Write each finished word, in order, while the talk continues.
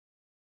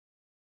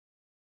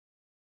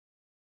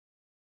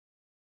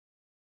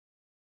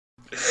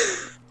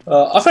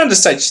I found a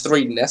stage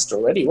 3 nest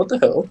already. What the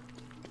hell?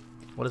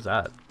 What is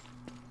that?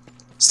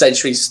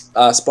 Stage 3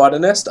 spider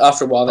nest.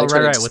 After a while, they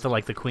turn right, into... with the,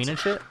 like, the queen and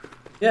shit?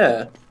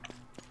 Yeah.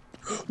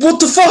 What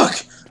the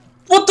fuck?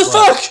 What the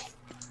What? fuck?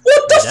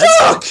 What the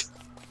fuck?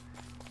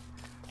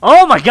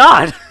 Oh my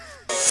god!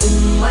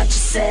 What you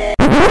said?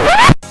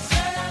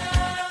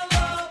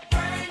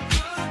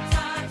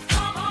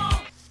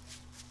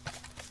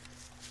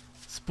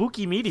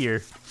 Spooky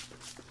meteor.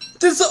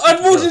 I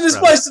walked in this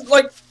place and,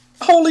 like,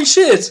 holy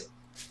shit.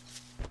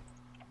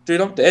 Dude,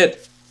 I'm dead.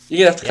 You're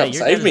gonna have to come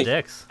save me.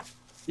 Dicks.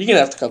 You're gonna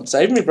have to come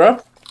save me, bro.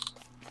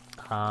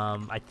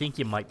 I think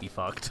you might be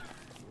fucked.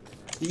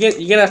 You're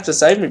gonna have to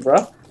save me, bro.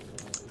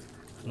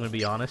 I'm gonna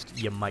be honest,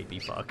 you might be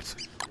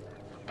fucked.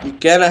 You're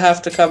gonna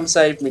have to come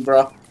save me,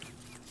 bro.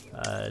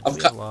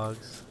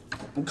 Logs.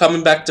 I'm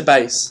coming back to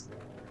base.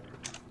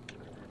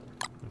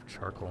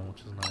 Charcoal,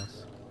 which is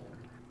nice.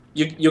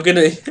 You're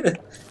gonna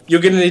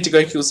you're gonna need to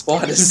go kill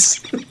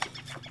spiders.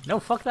 No,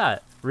 fuck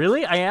that.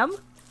 Really? I am?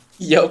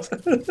 Yup.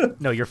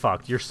 No, you're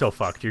fucked. You're so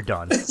fucked. You're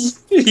done.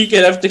 You're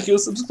gonna have to kill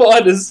some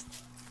spiders.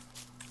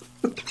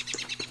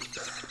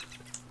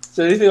 Is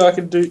there anything I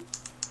can do?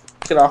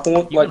 Can I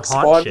haunt, like,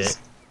 spiders? Shit.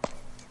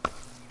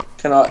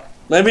 Can I...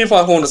 Maybe if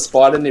I haunt a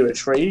spider near a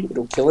tree,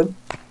 it'll kill him.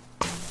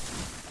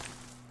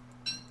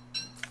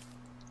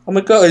 I'm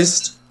a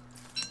ghost.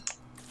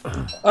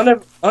 I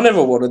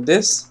never wanted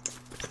this.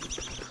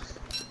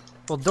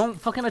 Well, don't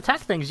fucking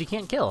attack things you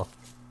can't kill.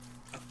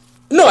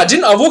 No, I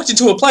didn't. I walked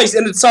into a place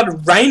and it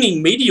started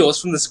raining meteors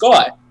from the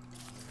sky.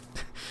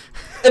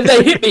 And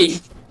they hit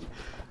me.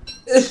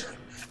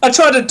 I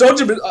tried to dodge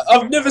them.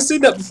 I've never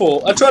seen that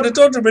before. I tried to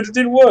dodge them, but it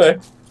didn't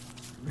work.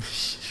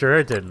 Sure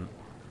it didn't.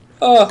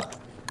 Oh,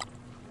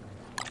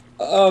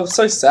 I'm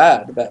so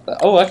sad about that.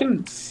 Oh, I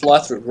can fly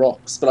through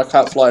rocks, but I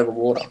can't fly over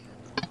water.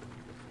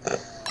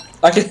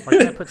 I can. Why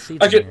can't I put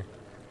seeds in here?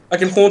 I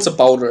can haunt a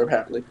boulder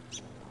apparently.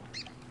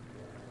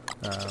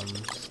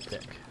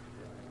 Stick.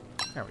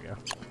 There we go.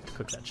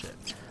 Cook that shit.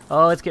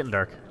 Oh, it's getting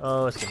dark.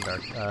 Oh, it's getting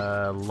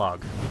dark.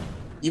 Log.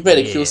 You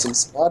better kill some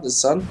spiders,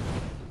 son.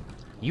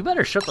 You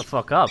better shut the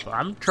fuck up.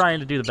 I'm trying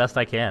to do the best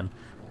I can.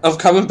 I'm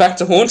coming back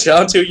to haunt you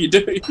until you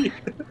do.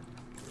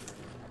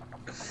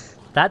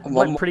 That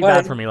went pretty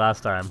bad for me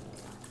last time.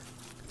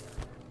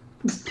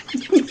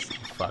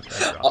 Fuck,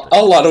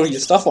 I'll light all your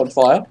stuff on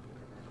fire.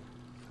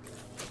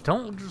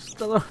 Don't just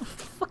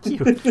fuck you.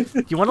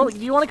 Do you want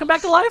to come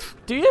back to life?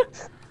 Do you?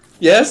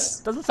 Yes.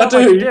 Doesn't sound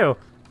like you do.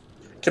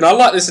 Can I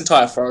light this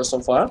entire forest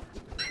on fire?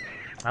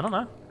 I don't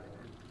know.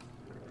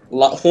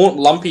 Haunt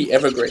lumpy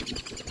evergreen.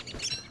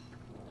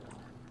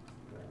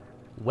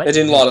 It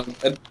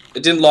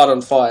didn't light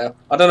on fire.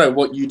 I don't know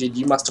what you did.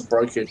 You must have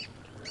broke it.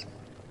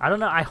 I don't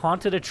know. I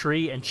haunted a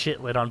tree and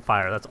shit lit on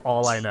fire. That's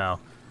all I know.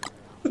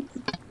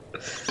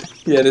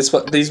 Yeah,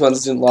 these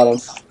ones didn't light on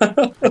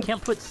fire. I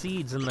can't put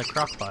seeds in the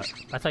crock pot.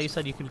 I thought you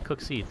said you could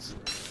cook seeds.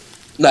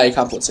 No, you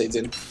can't put seeds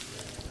in.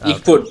 You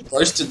can put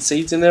roasted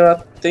seeds in there,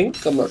 I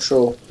think. I'm not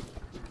sure.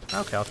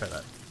 Okay, I'll try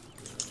that.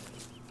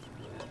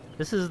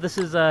 This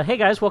is hey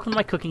guys, welcome to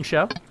my cooking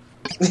show.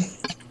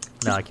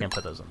 No, I can't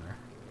put those in there.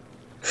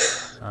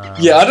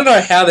 Yeah, I don't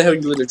know how the hell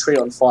you lit a tree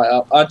on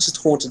fire. I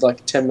just haunted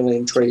like 10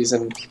 million trees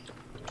and...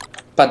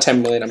 By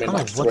 10 million, I mean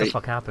like 3. What the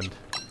fuck happened?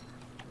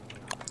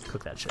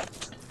 Cook that shit.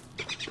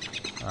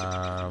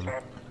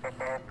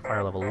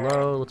 Fire level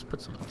low. Let's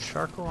put some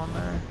charcoal on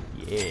there.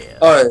 Yeah,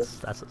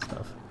 that's the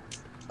stuff.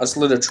 I just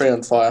lit a tree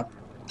on fire.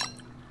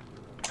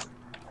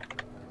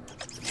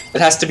 It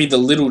has to be the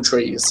little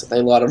trees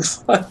they light on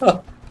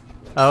fire.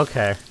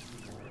 Okay.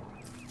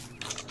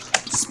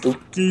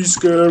 Spooky,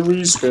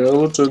 scary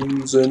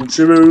skeletons and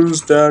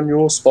shivers down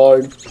your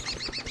spine.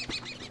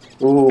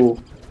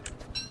 Ooh.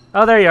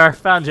 Oh, there you are.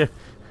 Found you.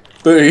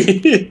 Boo.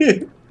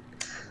 Can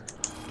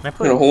I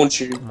put I'm gonna haunt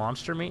you.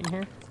 Monster meat in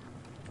here?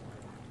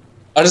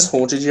 I just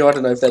haunted you. I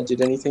don't know if that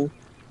did anything.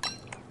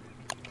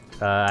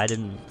 I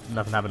didn't.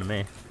 Nothing happened to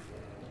me.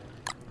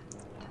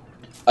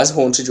 I just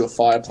haunted your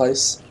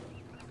fireplace.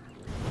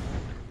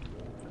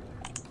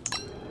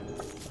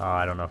 Oh,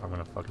 I don't know if I'm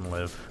gonna fucking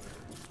live.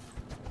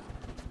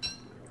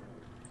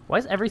 Why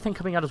is everything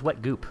coming out as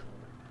wet goop?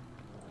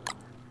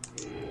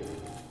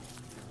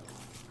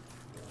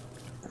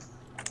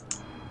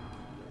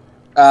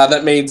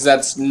 That means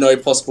that's no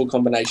possible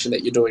combination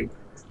that you're doing.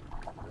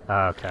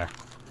 Okay.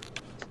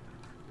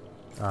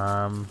 Hey.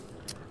 I'm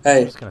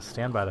just gonna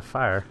stand by the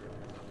fire.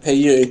 Hey,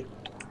 you.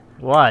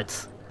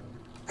 What?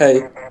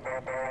 Hey.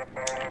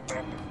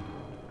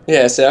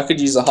 Yeah, so I could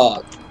use a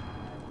heart.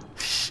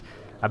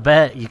 I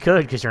bet you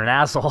could, because you're an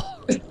asshole.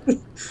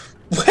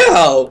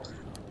 Wow!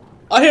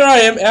 Here I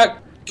am out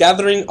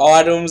gathering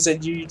items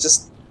and you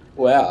just...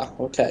 Wow,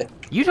 okay.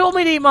 You told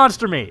me to eat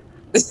monster meat!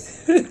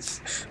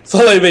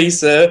 Follow me,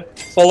 sir.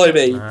 Follow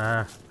me.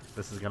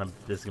 This is gonna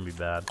be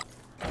bad.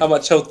 How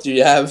much health do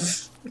you have?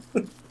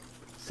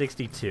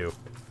 62.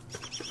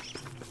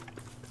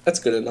 That's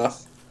good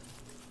enough.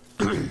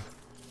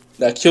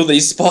 Now kill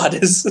these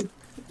spiders.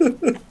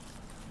 Come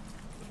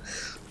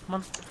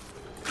on.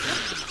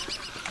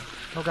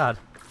 Oh god.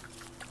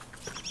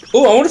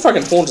 Oh, I wonder if I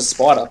can haunt a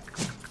spider.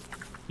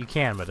 You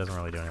can, but it doesn't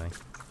really do anything.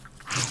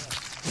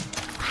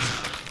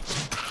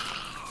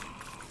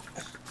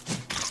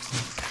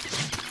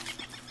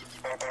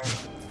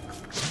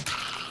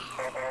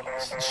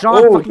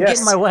 Sean, fucking get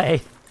in my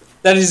way.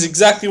 That is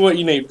exactly what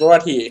you need,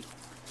 right here.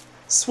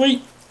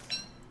 Sweet.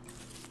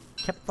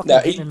 Kept fucking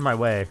getting in my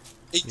way.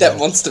 Eat that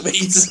monster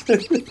beads.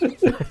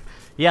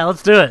 Yeah,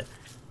 let's do it.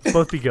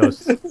 Both be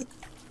ghosts.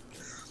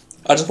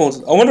 I just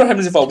haunted. I wonder what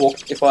happens if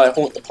I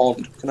haunt the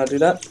pond. Can I do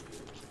that?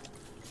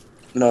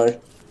 No.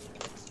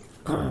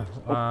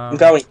 I'm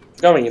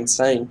going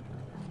insane.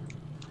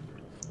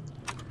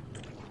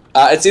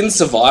 It's in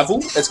survival.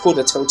 It's called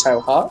a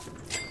Telltale Heart.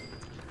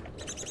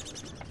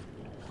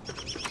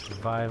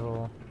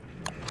 Survival.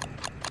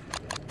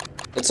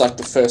 It's like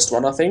the first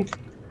one, I think.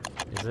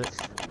 Is it?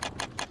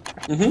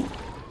 Mhm.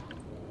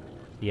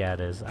 Yeah, it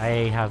is.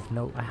 I have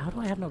no. How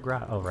do I have no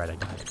grass? Oh, right, I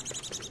died.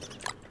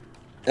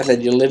 And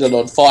then you lit it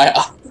on fire.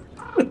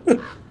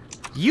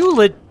 You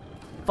lit.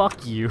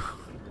 Fuck you.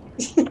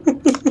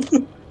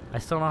 I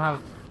still don't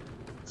have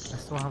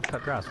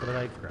cut grass. What did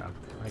I grab?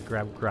 I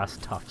grabbed grass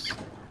tufts.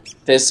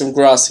 There's some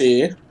grass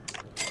here.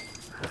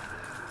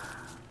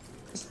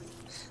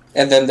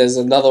 And then there's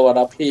another one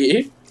up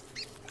here.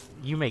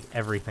 You make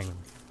everything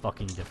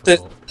fucking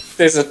difficult.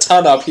 There's a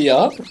ton up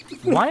here.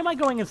 Why am I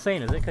going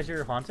insane? Is it because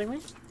you're haunting me?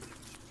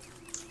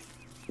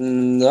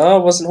 No, I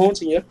wasn't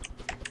haunting you.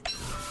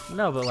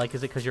 No, but like,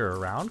 is it because you're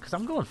around? Because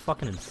I'm going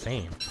fucking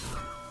insane.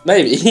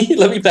 Maybe.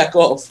 Let me back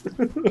off.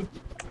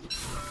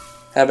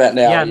 How about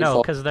now? Yeah,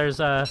 no, because there's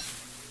a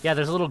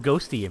little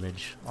ghosty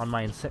image on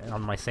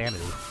my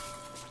sanity.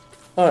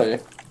 Oh.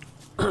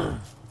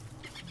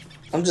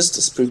 I'm just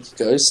a spooky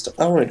ghost.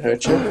 I won't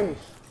hurt you.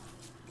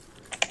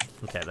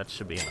 Okay, that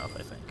should be enough,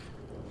 I think.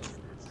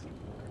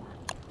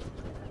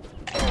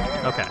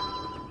 Okay.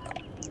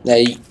 Now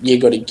you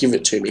gotta give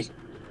it to me.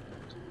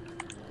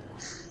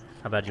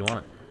 How bad you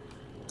want it?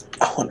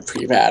 I want it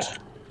pretty bad.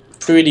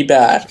 Pretty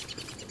bad.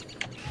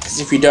 Because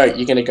if you don't,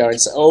 you're gonna go and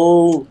say,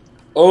 oh.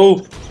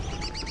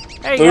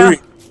 Hey, yeah.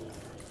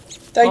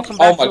 Welcome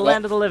back to the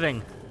land of the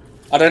living.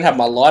 I don't have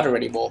my lighter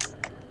anymore.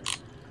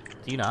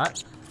 Do you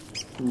not?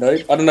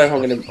 Nope. I don't know if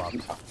I'm gonna...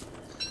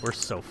 We're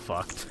so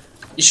fucked.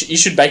 You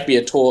should make me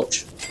a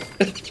torch.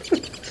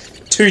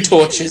 2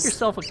 torches. Make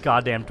yourself a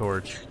goddamn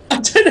torch. I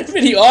don't have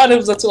any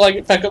items until I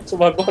get back up to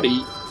my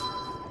body.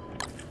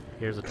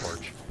 Here's a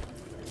torch.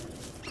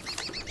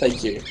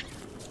 Thank you.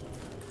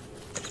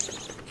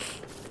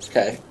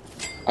 Okay.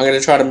 I'm gonna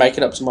try to make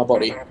it up to my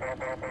body.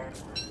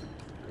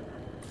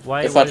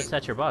 Why is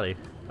that your body?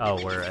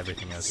 Oh, where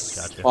everything is.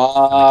 Gotcha.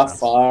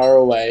 Far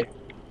away.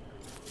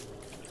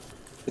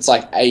 It's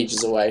like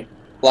ages away.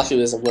 Luckily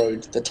there's a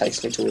road that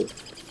takes me to it.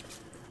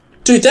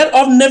 Dude,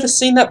 I've never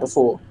seen that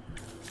before.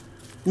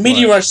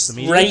 Meteorites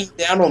rain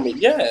down on me,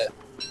 yeah.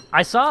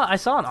 I saw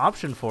an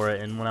option for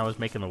it, and when I was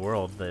making the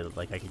world, that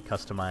like I could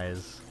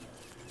customize,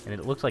 and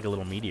it looked like a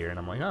little meteor, and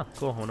I'm like, oh,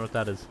 cool. I wonder what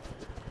that is.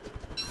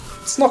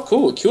 It's not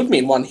cool. It killed me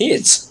in 1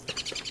 hit.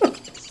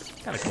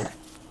 Kind of cool.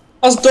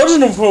 I was dodging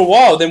them for a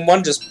while, then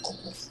one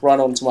just right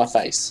onto my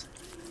face.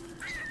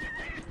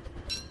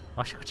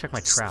 I should go check my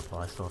trap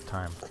while I still have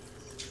time.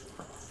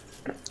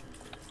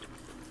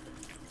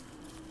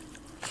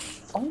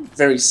 I'm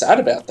very sad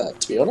about that,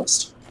 to be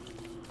honest.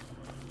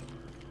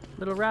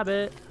 Little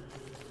rabbit.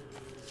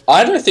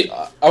 I don't think...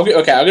 Okay,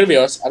 I'm gonna be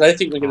honest. I don't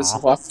think we're gonna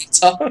survive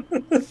winter.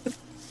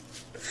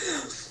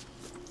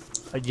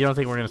 You don't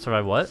think we're gonna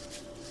survive what?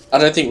 I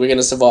don't think we're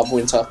gonna survive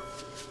winter.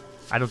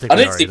 I don't think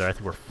we are either. I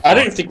think we're fucked. I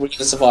don't think we're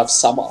gonna survive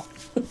summer.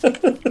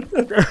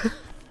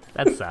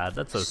 That's sad.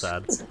 That's so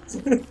sad.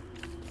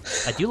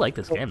 I do like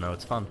this game, though.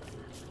 It's fun.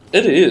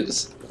 It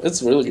is.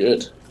 It's really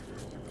good.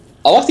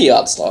 I like the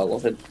art style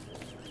of it.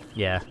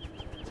 Yeah.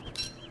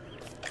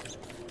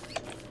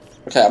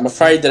 Okay, I'm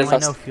afraid that if I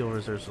know fuel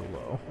reserves are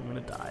low, I'm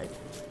gonna die.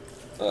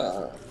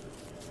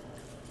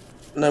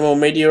 No more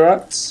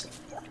meteorites?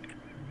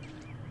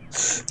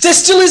 There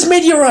still is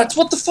meteorites!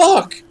 What the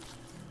fuck?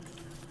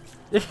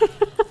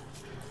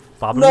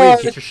 Bob and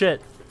Weave, get your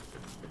shit.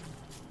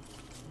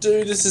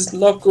 Dude, this is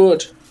not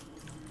good.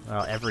 Oh,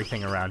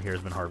 everything around here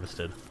has been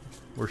harvested.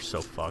 We're so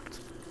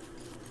fucked.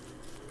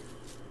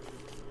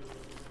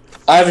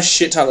 I have a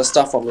shit ton of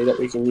stuff on me that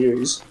we can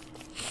use.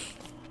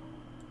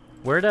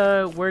 Where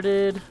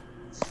did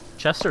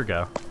Chester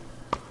go?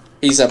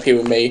 He's up here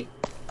with me.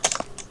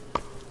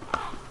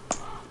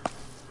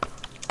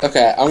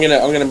 Okay, I'm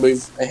gonna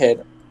move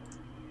ahead.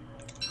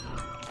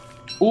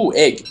 Ooh,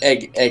 egg.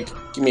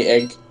 Give me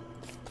egg.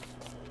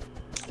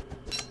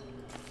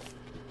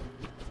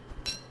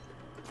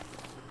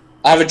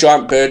 I have a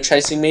giant bird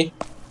chasing me.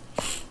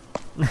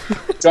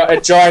 A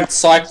giant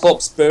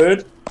cyclops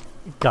bird.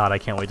 God, I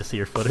can't wait to see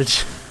your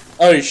footage.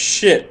 Oh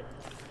shit.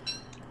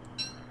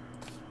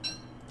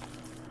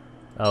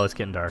 Oh, it's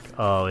getting dark.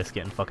 Oh, it's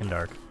getting fucking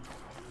dark.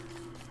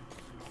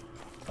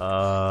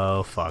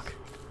 Oh, fuck.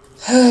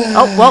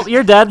 Oh, well,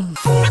 you're dead.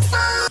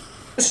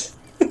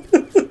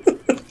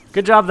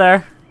 Good job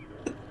there.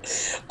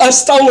 I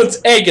stole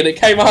its egg and it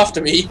came after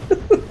me.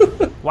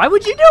 Why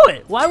would you do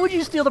it? Why would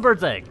you steal the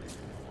bird's egg?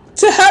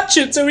 To hatch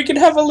it so we can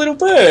have a little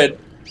bird.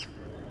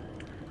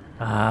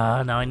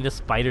 Now I need a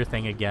spider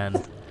thing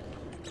again.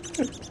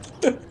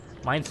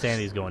 My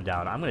insanity's going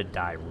down. I'm gonna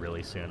die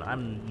really soon.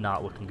 I'm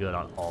not looking good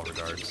on all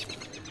regards.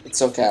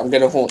 It's okay. I'm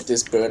gonna haunt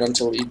this bird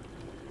until he.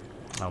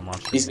 Oh,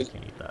 monster! He's I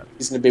can't eat that.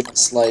 He's gonna be my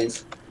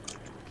slave.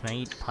 Can I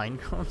eat pine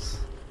cones?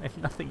 I have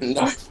nothing.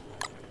 No.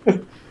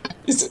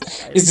 Is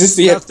this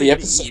the end of the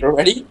episode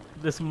already?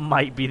 This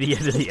might be the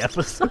end of the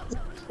episode.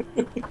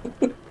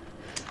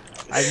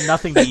 I have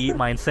nothing to eat.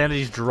 My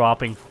insanity's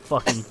dropping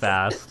fucking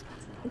fast.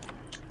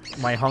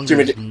 My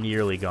hunger is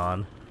nearly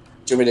gone.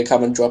 Do you want me to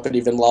come and drop it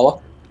even lower?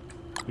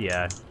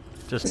 Yeah,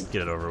 just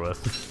get it over with.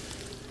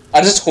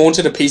 I just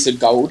haunted a piece of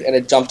gold and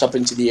it jumped up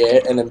into the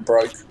air and then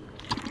broke.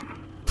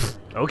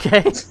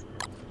 Okay.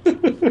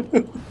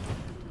 Can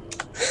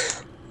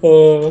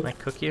I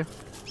cook you?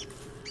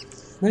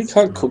 No, you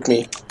can't cook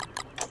me.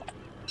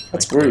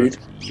 That's Can I rude.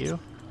 cook you?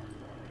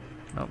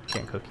 Nope,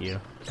 can't cook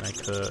you. Can I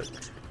cook?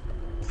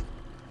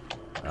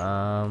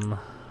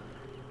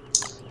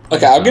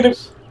 Okay, I'm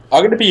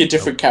gonna be a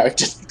different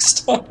character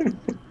next time.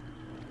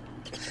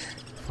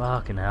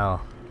 Fucking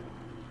hell.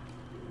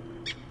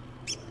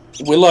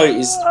 Willow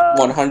is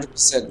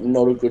 100%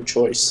 not a good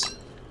choice.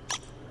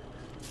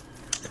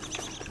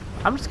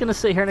 I'm just gonna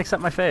sit here and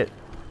accept my fate.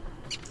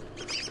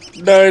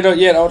 No, not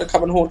yet. I want to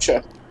come and haunt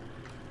you.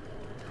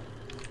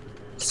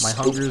 My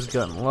hunger's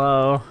getting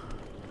low.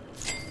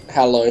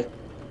 How low?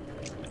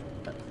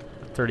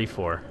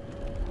 34.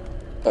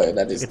 Oh,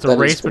 that is. It's a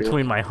race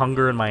between my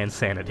hunger and my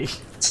insanity.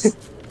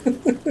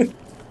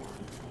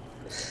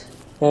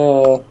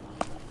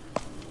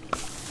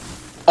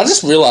 I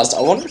just realised.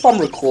 I wonder if I'm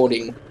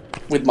recording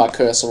with my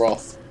cursor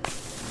off.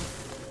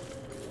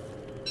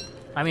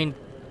 I mean,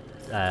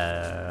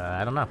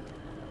 I don't know.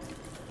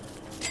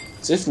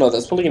 So if not,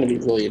 that's probably going to be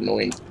really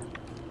annoying.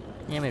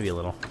 Yeah, maybe a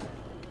little.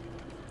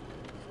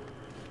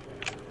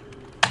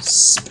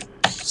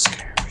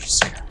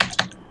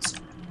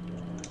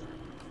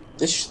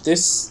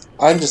 This.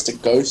 I'm just a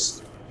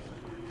ghost.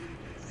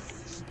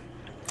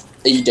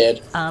 Are you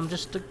dead? I'm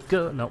just a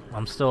Nope,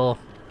 I'm still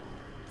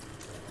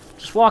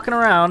just walking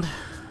around.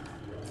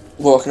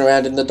 Walking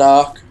around in the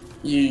dark.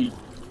 You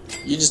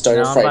just don't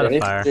afraid I'm by the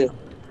anything. fire. Do you?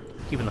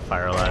 Keeping the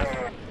fire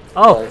alive.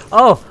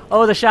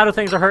 Oh, the shadow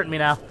things are hurting me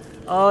now.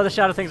 Oh, the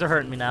shadow things are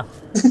hurting me now.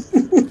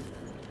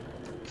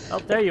 Oh,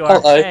 there you are.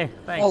 Hello. Hey,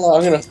 thanks. Hello,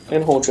 I'm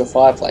gonna haunt your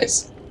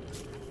fireplace.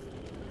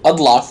 I'd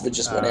laugh if it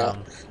just went out.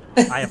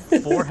 I have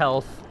 4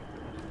 health.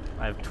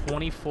 I have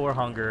 24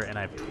 hunger, and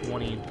I have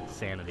 20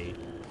 sanity.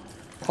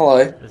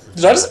 Hello.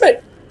 Did I just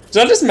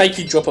make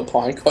you drop a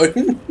pine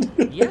cone?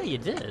 Yeah, you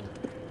did.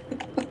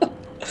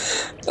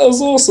 That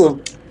was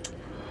awesome.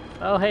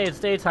 Oh, hey, it's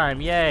daytime.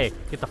 Yay.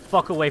 Get the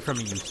fuck away from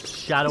me, you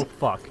shadow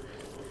fuck.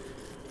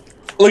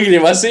 Look at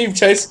him. I see him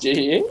chasing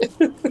you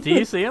here. Do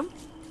you see him?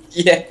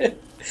 Yeah.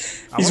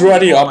 He's I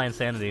running up. my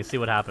insanity and see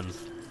what happens.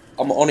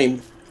 I'm on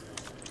him.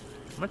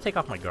 I'm gonna take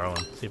off my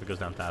garland, see if it goes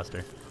down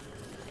faster.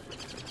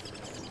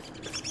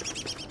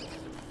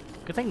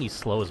 Good thing he's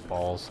slow as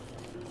balls.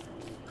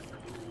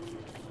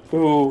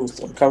 Ooh,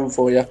 I'm coming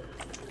for you.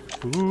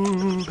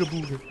 Ooga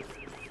booga.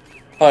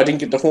 Oh, I didn't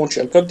get the haunt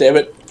you. God damn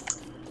it.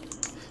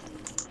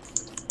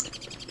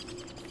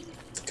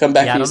 Come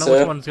back Yeah, I here, don't know sir.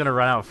 which one's gonna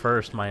run out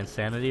first, my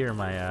insanity or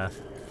my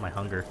my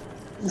hunger.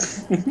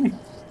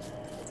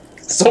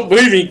 Stop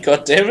moving,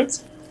 god damn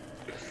it.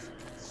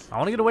 I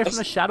want to get away from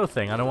the shadow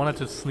thing. I don't want it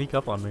to sneak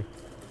up on me.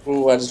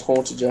 Ooh, I just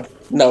haunted you.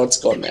 No, it's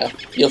gone now.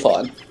 You're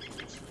fine.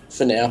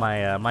 For now.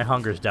 My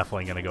hunger's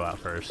definitely gonna go out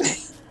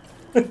first.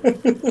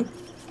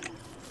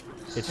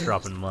 It's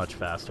dropping much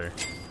faster.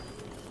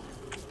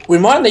 We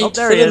might need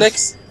there for he the is.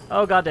 next...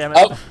 Oh, god damn it.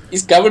 Oh,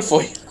 he's coming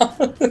for you.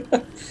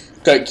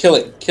 Go, kill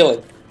him, kill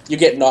him. You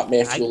get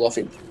nightmare fuel off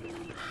him.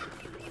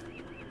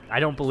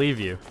 I don't believe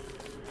you.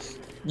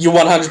 You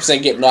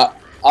 100% get night...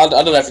 I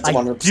don't know if it's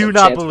 100% I do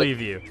not chance, believe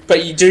you.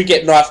 But you do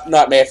get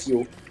nightmare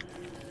fuel.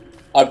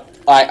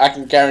 I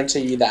can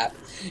guarantee you that.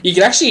 You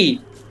can actually...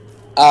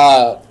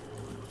 the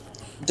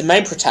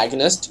main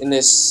protagonist in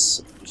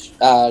this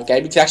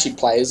game, you can actually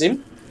play as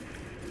him.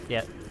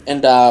 Yeah.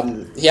 And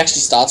he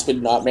actually starts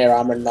with nightmare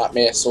armor and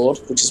nightmare sword,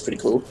 which is pretty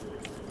cool.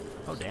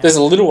 Oh, damn. There's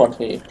a little one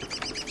here.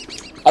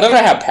 I don't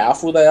know how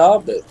powerful they are,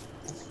 but...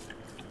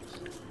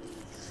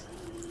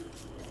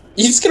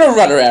 You're just gonna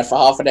run around for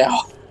half an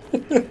hour.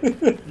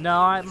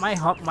 No,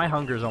 my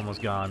hunger's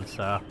almost gone,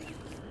 so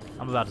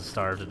I'm about to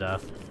starve to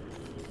death.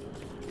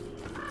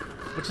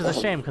 Which is a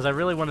shame, because I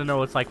really want to know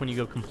what it's like when you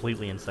go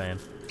completely insane.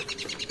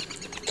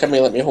 Come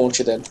here, let me haunt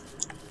you then.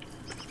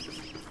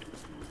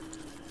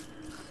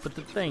 But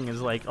the thing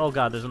is like, oh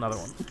god, there's another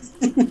one.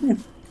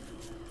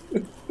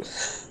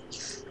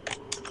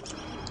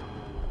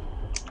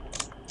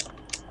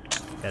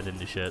 That didn't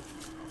do shit.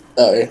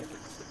 Oh, yeah.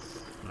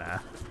 Nah.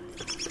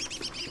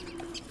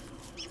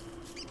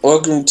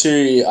 Welcome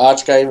to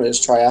Archgamer's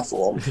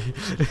Triathlon.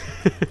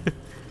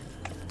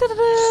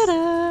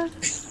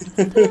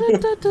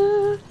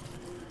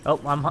 Oh,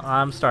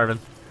 I'm starving.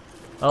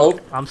 Oh,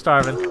 I'm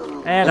starving.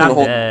 And I'm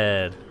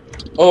dead.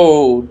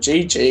 Oh,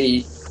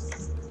 GG.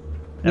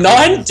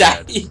 Everyone's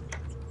 9 days.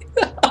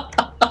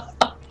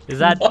 Is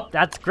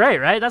that's great,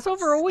 right? That's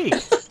over a week.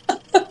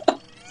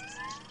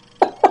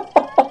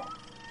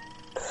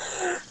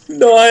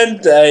 9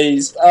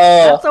 days.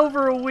 That's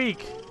over a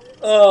week.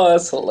 Oh,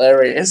 that's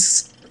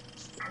hilarious.